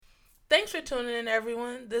Thanks for tuning in,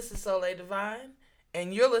 everyone. This is Soleil Divine,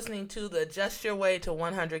 and you're listening to the Adjust Your Way to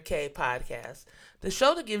 100K podcast, the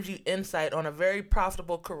show that gives you insight on a very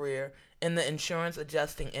profitable career in the insurance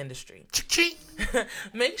adjusting industry. Cha-ching.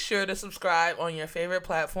 Make sure to subscribe on your favorite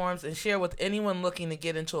platforms and share with anyone looking to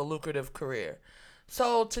get into a lucrative career.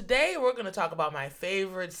 So, today we're going to talk about my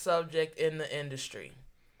favorite subject in the industry.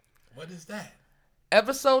 What is that?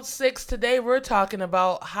 Episode 6, today we're talking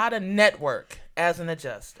about how to network as an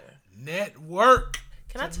adjuster. Network.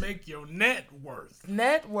 Can I make your net worth.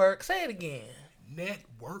 Network, say it again.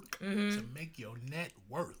 Network to make your net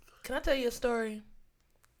worth. Can I tell you a story?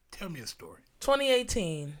 Tell me a story.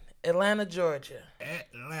 2018, Atlanta, Georgia.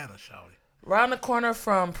 Atlanta, shawty. Around the corner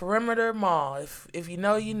from Perimeter Mall. If you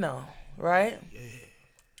know, you know, right? Yeah.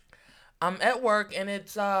 I'm at work and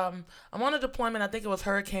it's I'm on a deployment. I think it was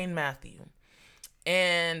Hurricane Matthew,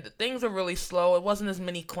 and things were really slow. It wasn't as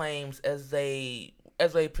many claims as they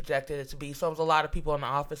projected it to be. So it was a lot of people in the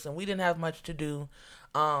office, and we didn't have much to do.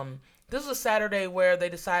 This was a Saturday where they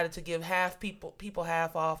decided to give half people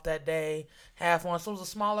half off that day, half on. So it was a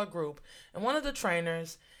smaller group, and one of the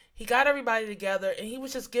trainers, he got everybody together, and he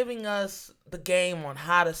was just giving us the game on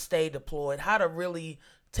how to stay deployed, how to really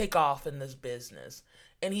take off in this business.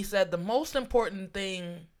 And he said the most important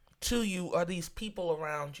thing to you are these people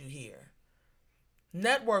around you here.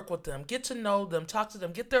 Network with them, get to know them, talk to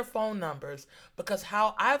them, get their phone numbers, because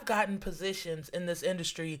how I've gotten positions in this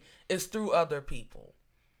industry is through other people.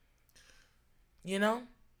 You know?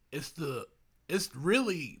 It's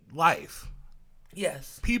really life.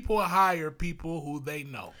 Yes. People hire people who they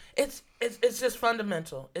know. It's just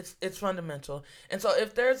fundamental. It's fundamental. And so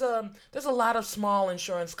if there's a lot of small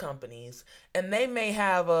insurance companies, and they may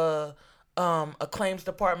have a claims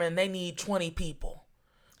department and they need 20 people.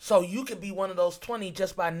 So you could be one of those 20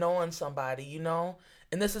 just by knowing somebody, you know?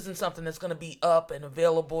 And this isn't something that's going to be up and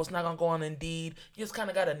available. It's not going to go on Indeed. You just kind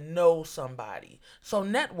of got to know somebody. So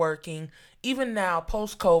networking, even now,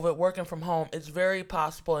 post-COVID, working from home, is very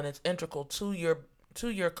possible, and it's integral to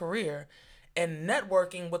your career. And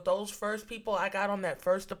networking with those first people I got on that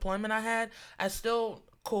first deployment I still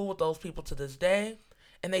cool with those people to this day.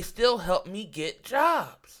 And they still help me get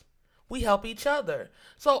jobs. We help each other.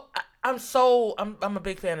 So I'm a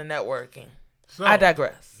big fan of networking. So, I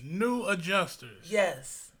digress. New adjusters.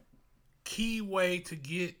 Yes. Key way to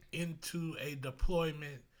get into a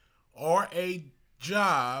deployment or a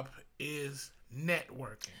job is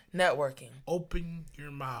networking. Networking. Open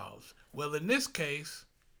your mouths. Well, in this case,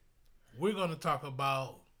 we're going to talk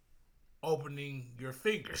about opening your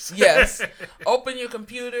fingers. Yes. Open your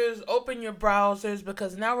computers, open your browsers,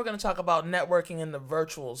 because now we're going to talk about networking in the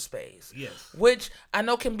virtual space. Yes. Which I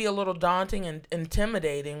know can be a little daunting and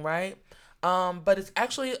intimidating, right? But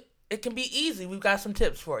it can be easy. We've got some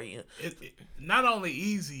tips for you. It not only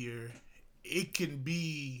easier, it can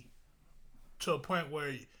be to a point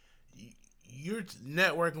where you're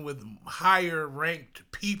networking with higher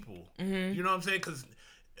ranked people. Mm-hmm. You know what I'm saying? Because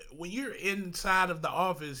when you're inside of the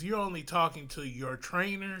office, you're only talking to your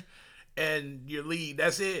trainer and your lead.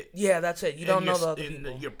 That's it. Yeah, that's it. You don't know the other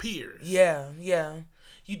people. Your peers. Yeah.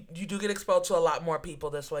 You do get exposed to a lot more people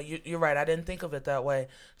this way. You're right. I didn't think of it that way.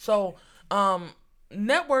 So,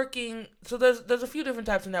 networking. So there's a few different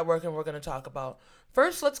types of networking we're going to talk about.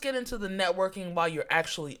 First, let's get into the networking while you're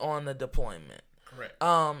actually on the deployment. Correct.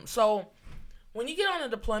 So when you get on a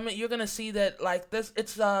deployment, you're gonna see that like this.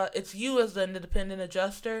 It's you as the independent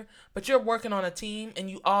adjuster, but you're working on a team, and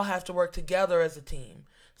you all have to work together as a team.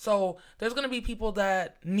 So there's gonna be people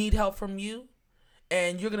that need help from you,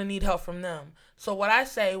 and you're gonna need help from them. So what I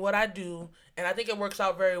do, and I think it works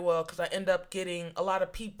out very well because I end up getting a lot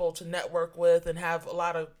of people to network with and have a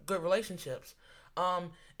lot of good relationships.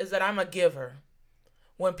 Is that I'm a giver.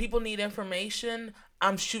 When people need information,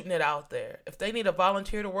 I'm shooting it out there. If they need a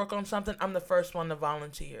volunteer to work on something, I'm the first one to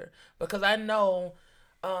volunteer. Because I know,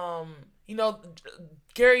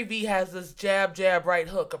 Gary Vee has this jab, right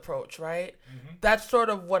hook approach, right? Mm-hmm. That's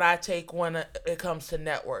sort of what I take when it comes to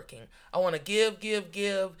networking. I want to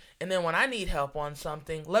give, and then when I need help on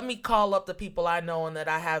something, let me call up the people I know and that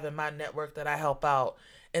I have in my network that I help out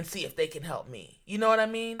and see if they can help me. You know what I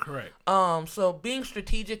mean? Correct. So being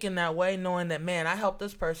strategic in that way, knowing that, man, I help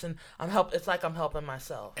this person, it's like I'm helping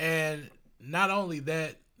myself. And not only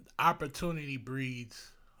that, opportunity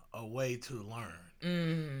breeds a way to learn.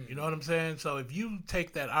 Mm. You know what I'm saying? So if you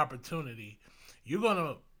take that opportunity, you're going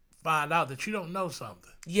to find out that you don't know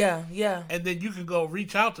something. Yeah. And then you can go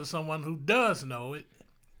reach out to someone who does know it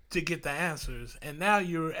to get the answers, and now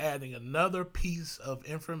you're adding another piece of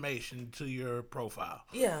information to your profile.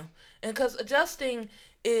 Yeah, and because adjusting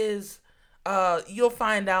is, you'll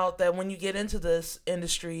find out that when you get into this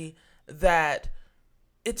industry, that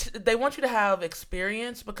they want you to have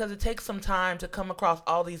experience because it takes some time to come across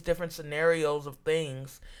all these different scenarios of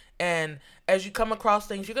things. And as you come across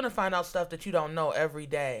things, you're going to find out stuff that you don't know every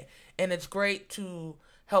day. And it's great to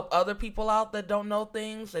help other people out that don't know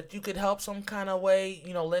things, that you could help some kind of way,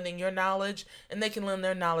 lending your knowledge, and they can lend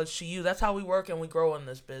their knowledge to you. That's how we work and we grow in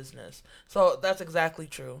this business. So that's exactly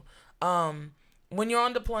true. When you're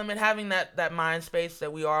on deployment, having that mind space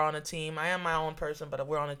that we are on a team, I am my own person, but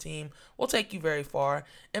we're on a team, will take you very far.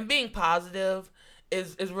 And being positive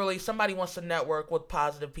is really, somebody wants to network with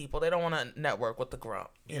positive people. They don't want to network with the grump,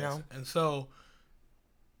 you know? And so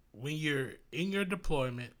when you're in your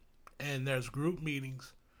deployment and there's group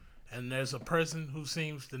meetings and there's a person who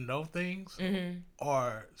seems to know things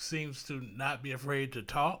or seems to not be afraid to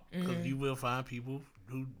talk, because you will find people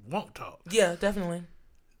who won't talk. Yeah, definitely.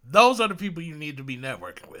 Those are the people you need to be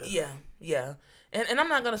networking with. Yeah. And I'm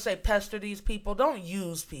not going to say pester these people. Don't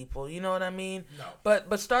use people. You know what I mean? No.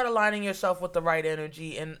 But start aligning yourself with the right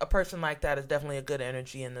energy. And a person like that is definitely a good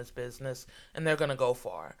energy in this business. And they're going to go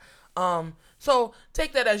far. So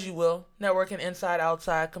take that as you will. Networking inside,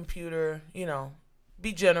 outside, computer,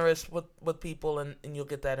 be generous with people and you'll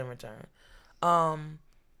get that in return.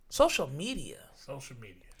 Social media.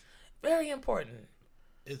 Very important.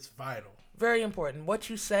 It's vital. Very important. What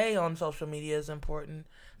you say on social media is important.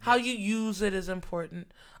 How you use it is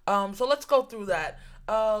important. So let's go through that.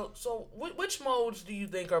 So which modes do you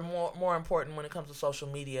think are more important when it comes to social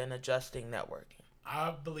media and adjusting networking?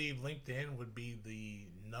 I believe LinkedIn would be the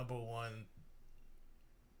number one,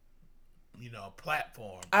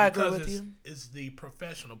 platform. I agree with you. It's the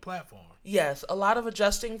professional platform. Yes, a lot of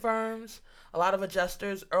adjusting firms, a lot of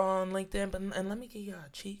adjusters are on LinkedIn. And let me give you a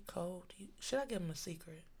cheat code. Should I give them a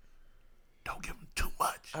secret? Don't give them too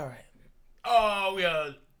much. All right. Oh,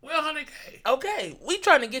 we're 100K. Okay, we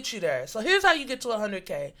trying to get you there. So here's how you get to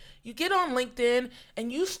 100K. You get on LinkedIn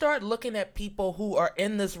and you start looking at people who are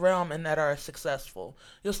in this realm and that are successful.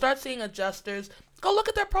 You'll start seeing adjusters. Go look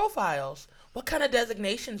at their profiles. What kind of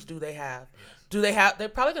designations do they have? Yes. They're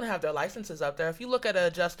probably going to have their licenses up there. If you look at an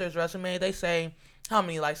adjuster's resume, they say how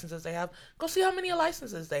many licenses they have. Go see how many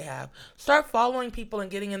licenses they have. Start following people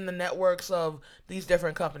and getting in the networks of these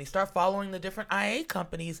different companies. Start following the different IA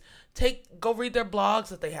companies. Go read their blogs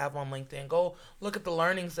that they have on LinkedIn. Go look at the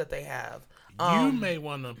learnings that they have. You may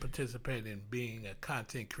want to participate in being a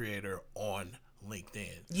content creator on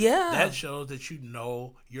LinkedIn. Yeah. That shows that you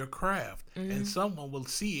know your craft. And someone will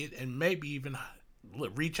see it and maybe even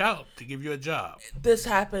reach out to give you a job. This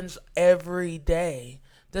happens every day.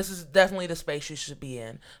 This is definitely the space you should be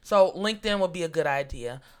in. So LinkedIn would be a good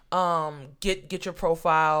idea. Get your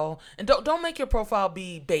profile, and don't make your profile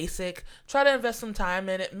be basic. Try to invest some time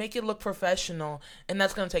in it. Make it look professional, and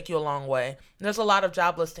that's going to take you a long way. And there's a lot of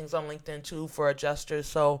job listings on LinkedIn too for adjusters.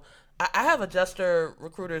 So I have adjuster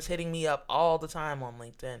recruiters hitting me up all the time on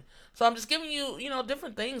LinkedIn. So I'm just giving you,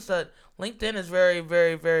 different things that LinkedIn is very,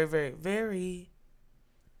 very, very, very, very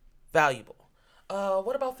valuable.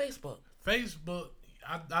 What about Facebook? Facebook.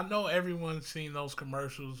 I know everyone's seen those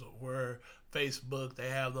commercials where Facebook, they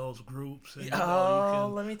have those groups. And, you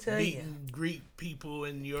can let me tell meet you. and greet people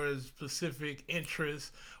in your specific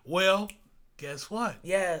interests. Well, guess what?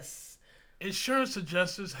 Yes. Insurance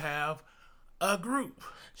adjusters have a group.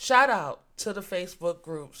 Shout out to the Facebook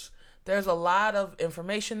groups. There's a lot of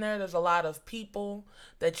information there. There's a lot of people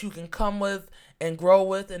that you can come with and grow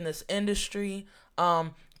with in this industry.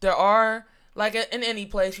 There are... Like in any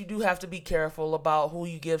place, you do have to be careful about who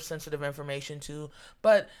you give sensitive information to.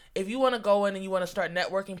 But if you want to go in and you want to start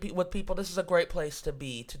networking with people, this is a great place to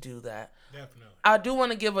be to do that. Definitely. I do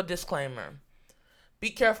want to give a disclaimer. Be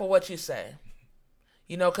careful what you say.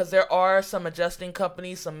 Because there are some adjusting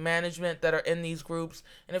companies, some management that are in these groups.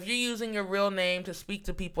 And if you're using your real name to speak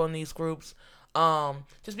to people in these groups,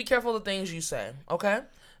 just be careful of the things you say, okay?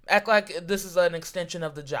 Act like this is an extension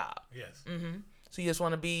of the job. Yes. So you just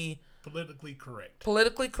want to be... Politically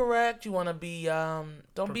correct. You want to be,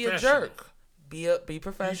 don't be a jerk. Be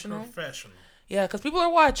professional. Yeah, because people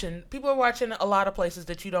are watching. People are watching a lot of places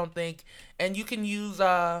that you don't think, and you can use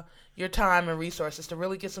your time and resources to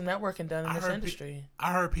really get some networking done in this industry.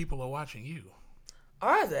 I heard people are watching you.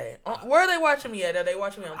 Are they? Where are they watching me at? Are they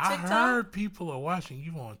watching me on TikTok? I heard people are watching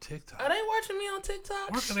you on TikTok. Are they watching me on TikTok?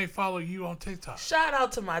 Where can they follow you on TikTok? Shout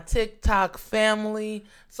out to my TikTok family.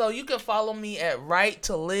 So you can follow me at Right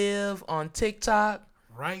to Live on TikTok.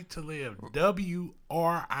 Right to Live. WRITE.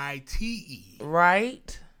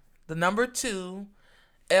 Right. The number 2.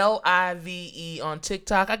 LIVE on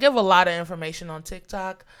TikTok. I give a lot of information on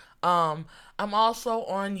TikTok. I'm also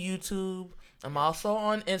on YouTube. I'm also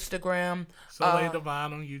on Instagram. Soleil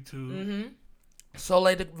Divine on YouTube.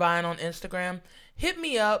 Soleil Divine on Instagram. Hit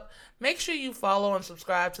me up. Make sure you follow and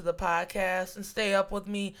subscribe to the podcast and stay up with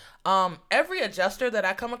me. Every adjuster that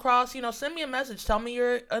I come across, send me a message. Tell me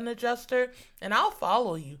you're an adjuster, and I'll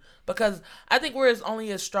follow you because I think we're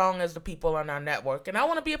only as strong as the people on our network. And I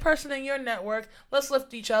want to be a person in your network. Let's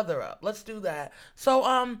lift each other up. Let's do that. So,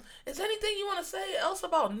 is there anything you want to say else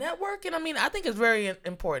about networking? I mean, I think it's very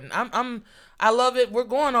important. I love it. We're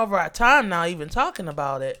going over our time now, even talking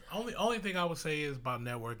about it. Only thing I would say is about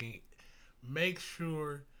networking. Make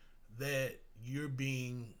sure that you're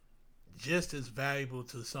being just as valuable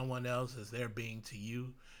to someone else as they're being to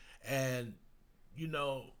you, and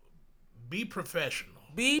be professional.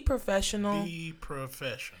 Be professional. Be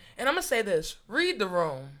professional. And I'm gonna say this: read the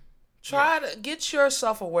room. Try to get your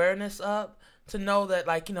self-awareness up to know that,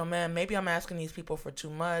 man, maybe I'm asking these people for too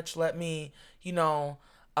much. Let me,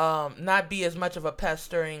 not be as much of a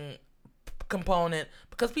pestering component,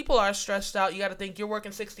 because people are stressed out. You got to think, you're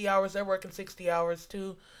working 60 hours, they're working 60 hours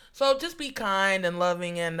too. So just be kind and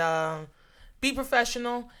loving, and be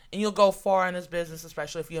professional, and you'll go far in this business,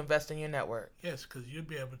 especially if you invest in your network. Yes, because you'll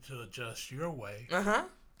be able to adjust your way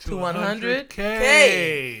to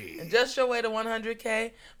 100K. Adjust your way to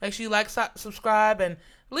 100K. Make sure you subscribe, and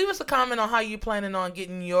leave us a comment on how you're planning on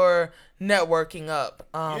getting your networking up,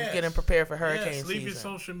 getting prepared for hurricane season. Leave your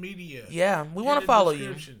social media. Yeah, we want to follow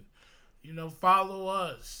you. Follow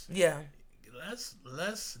us. Yeah.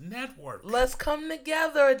 Let's network. Let's come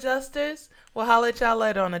together, adjusters. We'll holler at y'all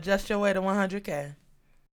later on Adjust Your Way to 100K.